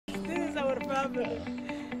family.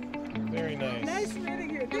 Very nice. Nice meeting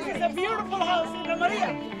you. This is a beautiful house in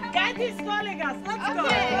Maria. Cathy's calling us. Let's go.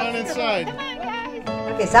 Come on inside. Come on,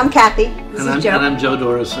 guys. Okay, so I'm Cathy. This is Joe. And I'm Joe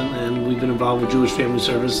Dorison, and we've been involved with Jewish Family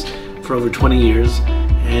Service for over 20 years.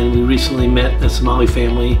 And we recently met a Somali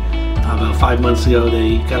family about 5 months ago.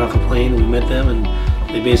 They got off a plane, and we met them, and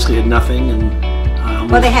they basically had nothing.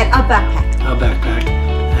 And well, they had a backpack. A backpack.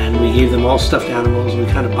 And we gave them all stuffed animals, and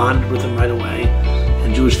we kind of bonded with them right away.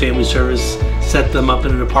 And Jewish Family Service set them up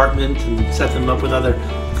in an apartment and set them up with other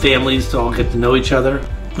families to all get to know each other.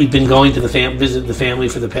 We've been going to visit the family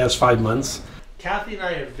for the past 5 months. Cathy and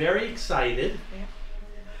I are very excited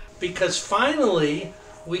because finally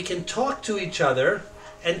we can talk to each other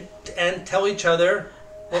and tell each other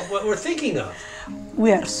what we're thinking of.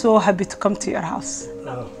 We are so happy to come to your house.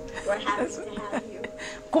 Oh. We're happy to have you.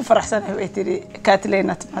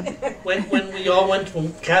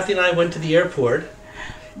 When Cathy and I went to the airport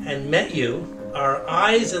and met you, our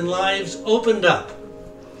eyes and lives opened up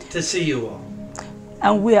to see you all.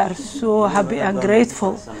 And we are so happy and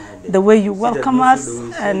grateful the way you welcome us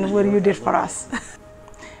and what you did for us.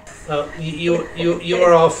 You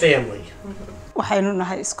are all family.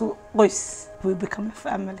 We become a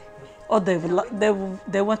family. Or they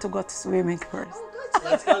want to go to swimming first.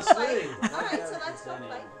 Let's go swimming. All right, so let's go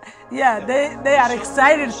play. Yeah, they are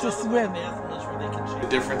excited to swim. The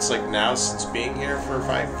difference, like now since being here for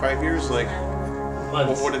five years, like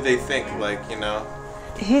what did they think? Like, you know.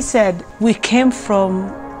 He said we came from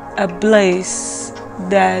a place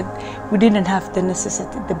that we didn't have the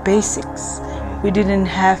necessity, the basics. We didn't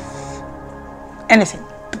have anything.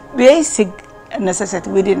 Basic necessity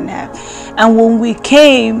we didn't have. And when we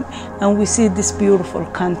came and we see this beautiful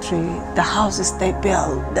country, the houses they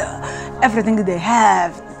build, everything they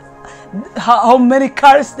have, how many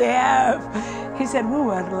cars they have, he said we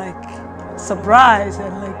were like surprised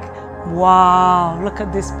and like, wow, look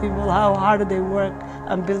at these people, how hard they work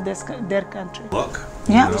and build their country. Look,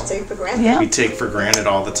 yeah, you know, we take for granted. Yeah. we take for granted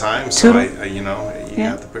all the time. So you know, you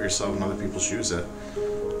have to put yourself in other people's shoes. That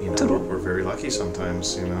you know, we're very lucky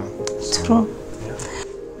sometimes. You know. So, true. Yeah.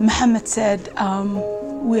 Muhammad said,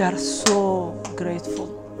 we are so grateful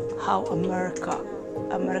how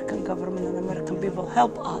American government and American people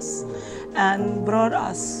help us and brought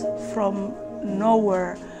us from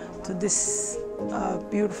nowhere to this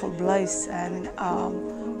beautiful place, and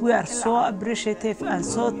we are so appreciative and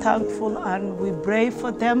so thankful, and we pray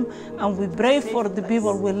for them and we pray for the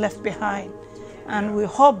people we left behind, and we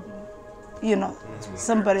hope, you know,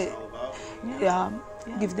 somebody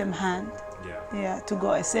give them hand to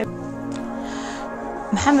go safe.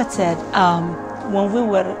 Muhammad said when we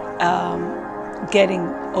were getting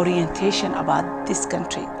orientation about this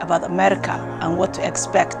country, about America and what to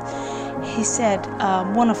expect, he said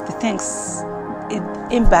one of the things it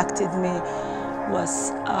impacted me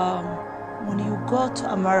was when you go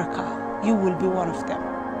to America, you will be one of them.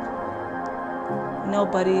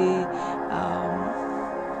 Nobody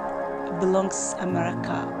belongs to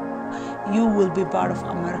America. You will be part of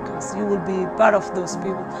Americans. You will be part of those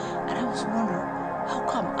people. And I was wondering, how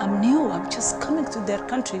come? I'm new. I'm just coming to their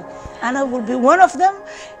country, and I will be one of them.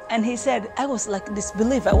 And he said, I was like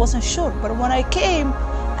disbelief. I wasn't sure, but when I came,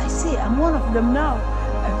 I see I'm one of them now.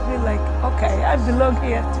 I feel like, okay, I belong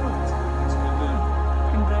here too.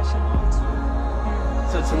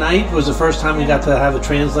 So tonight was the first time we got to have a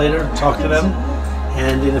translator talk to them,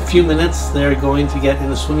 and in a few minutes they're going to get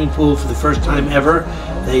in a swimming pool for the first time ever.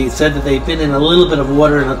 They said that they've been in a little bit of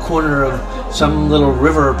water in a corner of some little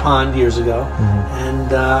river or pond years ago,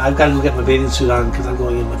 and I've got to go get my bathing suit on because I'm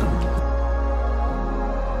going in with them.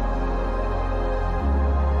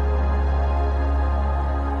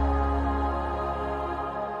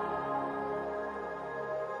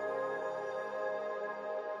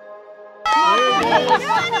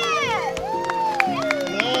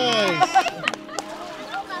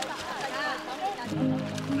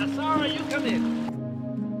 Nasara, you come in.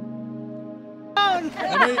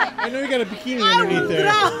 I know you got a bikini underneath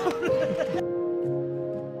there.